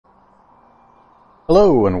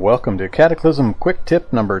Hello and welcome to Cataclysm Quick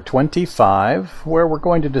Tip number 25, where we're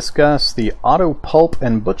going to discuss the Auto Pulp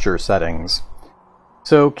and Butcher settings.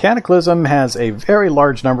 So Cataclysm has a very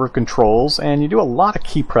large number of controls, and you do a lot of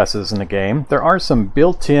key presses in the game. There are some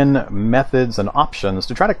built-in methods and options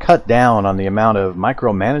to try to cut down on the amount of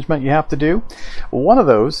micromanagement you have to do. One of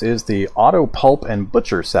those is the Auto Pulp and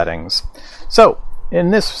Butcher settings. So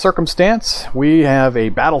in this circumstance, we have a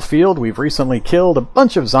battlefield. We've recently killed a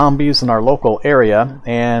bunch of zombies in our local area,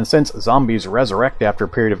 and since zombies resurrect after a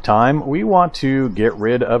period of time, we want to get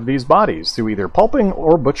rid of these bodies through either pulping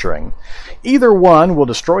or butchering. Either one will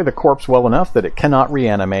destroy the corpse well enough that it cannot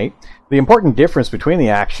reanimate. The important difference between the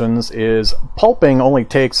actions is pulping only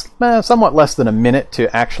takes somewhat less than a minute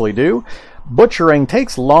to actually do. Butchering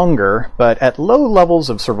takes longer, but at low levels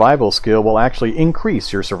of survival skill will actually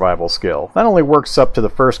increase your survival skill. That only works up to the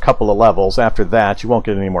first couple of levels. After that, you won't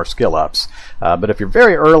get any more skill ups. But if you're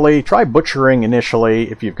very early, try butchering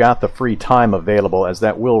initially if you've got the free time available, as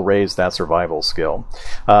that will raise that survival skill.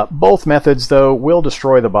 Both methods, though, will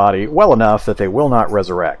destroy the body well enough that they will not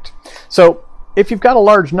resurrect. So if you've got a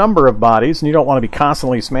large number of bodies and you don't want to be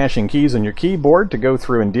constantly smashing keys on your keyboard to go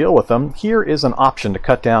through and deal with them, here is an option to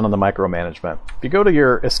cut down on the micromanagement. If you go to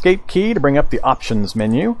your escape key to bring up the options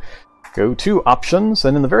menu, go to options,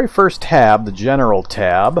 and in the very first tab, the general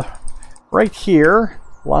tab, right here,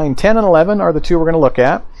 line 10 and 11 are the two we're going to look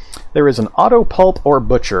at. There is an auto pulp or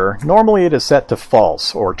butcher. Normally it is set to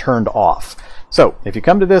false or turned off. So, if you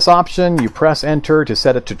come to this option, you press enter to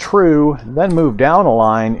set it to true, then move down a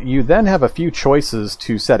line. You then have a few choices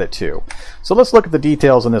to set it to. So let's look at the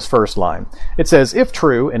details in this first line. It says, if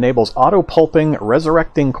true, enables auto pulping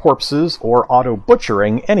resurrecting corpses or auto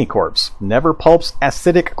butchering any corpse. Never pulps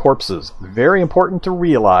acidic corpses. Very important to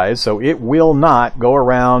realize, so it will not go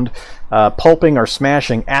around pulping or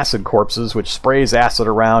smashing acid corpses, which sprays acid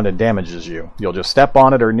around and damages you. You'll just step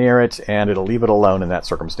on it or near it, and it'll leave it alone in that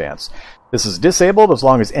circumstance. This is disabled as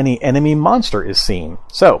long as any enemy monster is seen.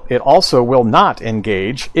 So, it also will not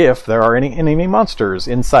engage if there are any enemy monsters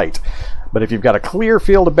in sight. But if you've got a clear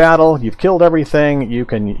field of battle, you've killed everything, you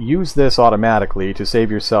can use this automatically to save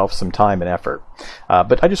yourself some time and effort.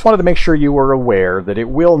 But I just wanted to make sure you were aware that it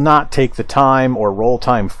will not take the time or roll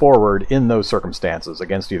time forward in those circumstances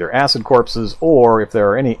against either acid corpses or if there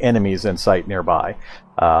are any enemies in sight nearby.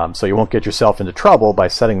 So you won't get yourself into trouble by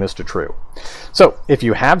setting this to true. So if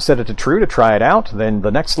you have set it to true to try it out, then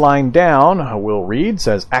the next line down will read,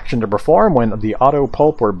 says action to perform when the auto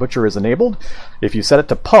pulp or butcher is enabled. If you set it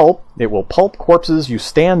to pulp, it will pulp corpses you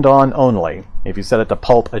stand on only. If you set it to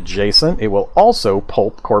pulp adjacent, it will also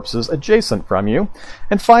pulp corpses adjacent from you.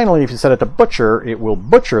 And finally, if you set it to butcher, it will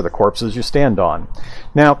butcher the corpses you stand on.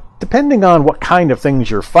 Now, depending on what kind of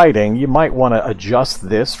things you're fighting, you might want to adjust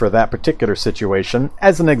this for that particular situation.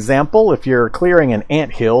 As an example, if you're clearing an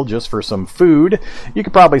anthill just for some food, you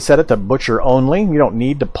could probably set it to butcher only. You don't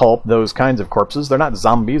need to pulp those kinds of corpses. They're not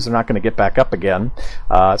zombies. They're not going to get back up again.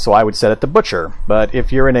 So I would set it to butcher. But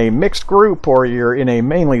if you're in a mixed group or you're in a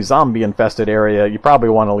mainly zombie-infested area, you probably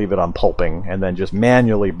want to leave it on pulping and then just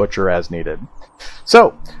manually butcher as needed.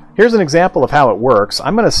 So, here's an example of how it works.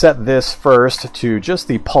 I'm going to set this first to just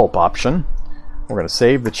the pulp option. We're going to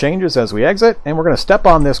save the changes as we exit, and we're going to step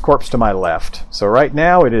on this corpse to my left. So right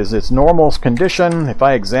now it is its normal condition. If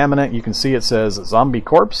I examine it, you can see it says zombie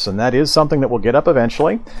corpse, and that is something that will get up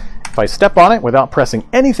eventually. If I step on it without pressing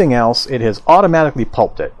anything else, it has automatically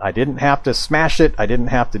pulped it. I didn't have to smash it. I didn't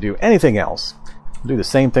have to do anything else. I'll do the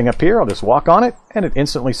same thing up here. I'll just walk on it, and it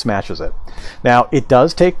instantly smashes it. Now, it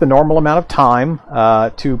does take the normal amount of time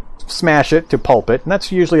to smash it, to pulp it, and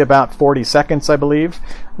that's usually about 40 seconds, I believe,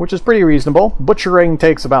 which is pretty reasonable. Butchering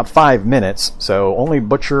takes about 5 minutes, so only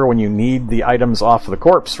butcher when you need the items off the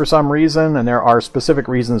corpse for some reason, and there are specific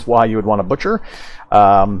reasons why you would want to butcher,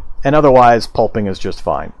 and otherwise pulping is just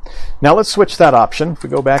fine. Now let's switch that option. If we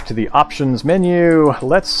go back to the options menu,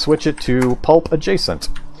 let's switch it to pulp adjacent.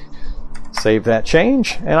 Save that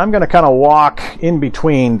change, and I'm going to kind of walk in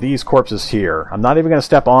between these corpses here. I'm not even going to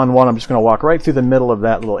step on one. I'm just going to walk right through the middle of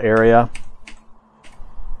that little area,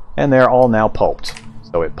 and they're all now pulped.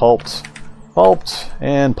 So it pulped, pulped,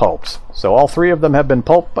 and pulped. So all three of them have been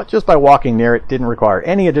pulped, but just by walking near it, didn't require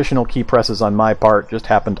any additional key presses on my part, just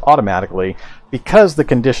happened automatically because the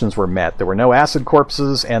conditions were met. There were no acid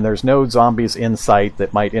corpses, and there's no zombies in sight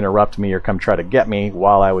that might interrupt me or come try to get me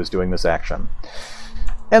while I was doing this action.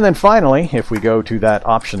 And then finally, if we go to that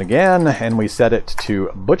option again and we set it to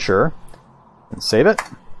butcher and save it,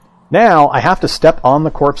 now I have to step on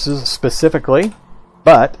the corpses specifically,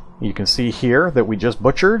 but You can see here that we just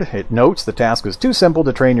butchered. It notes the task is too simple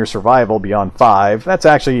to train your survival beyond 5. That's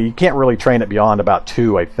actually, you can't really train it beyond about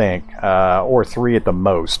 2, I think, or 3 at the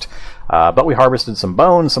most. But we harvested some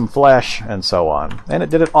bones, some flesh, and so on. And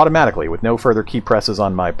it did it automatically with no further key presses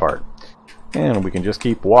on my part. And we can just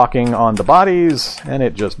keep walking on the bodies, and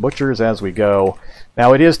it just butchers as we go.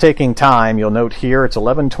 Now it is taking time. You'll note here it's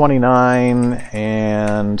 11:29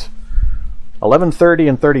 and 11:30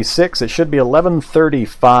 and 36. It should be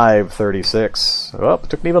 11:35:36. Oh, it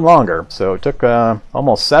took even longer. So it took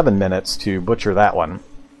almost 7 minutes to butcher that one.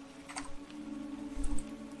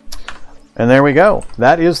 And there we go.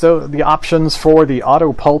 That is the options for the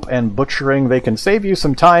auto pulp and butchering. They can save you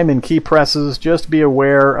some time in key presses. Just be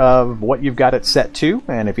aware of what you've got it set to,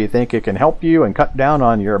 and if you think it can help you and cut down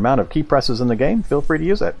on your amount of key presses in the game, feel free to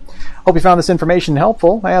use it. Hope you found this information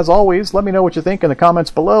helpful. As always, let me know what you think in the comments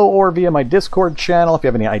below or via my Discord channel. If you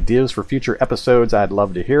have any ideas for future episodes, I'd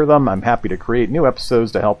love to hear them. I'm happy to create new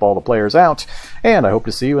episodes to help all the players out, and I hope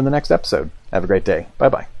to see you in the next episode. Have a great day.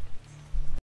 Bye-bye.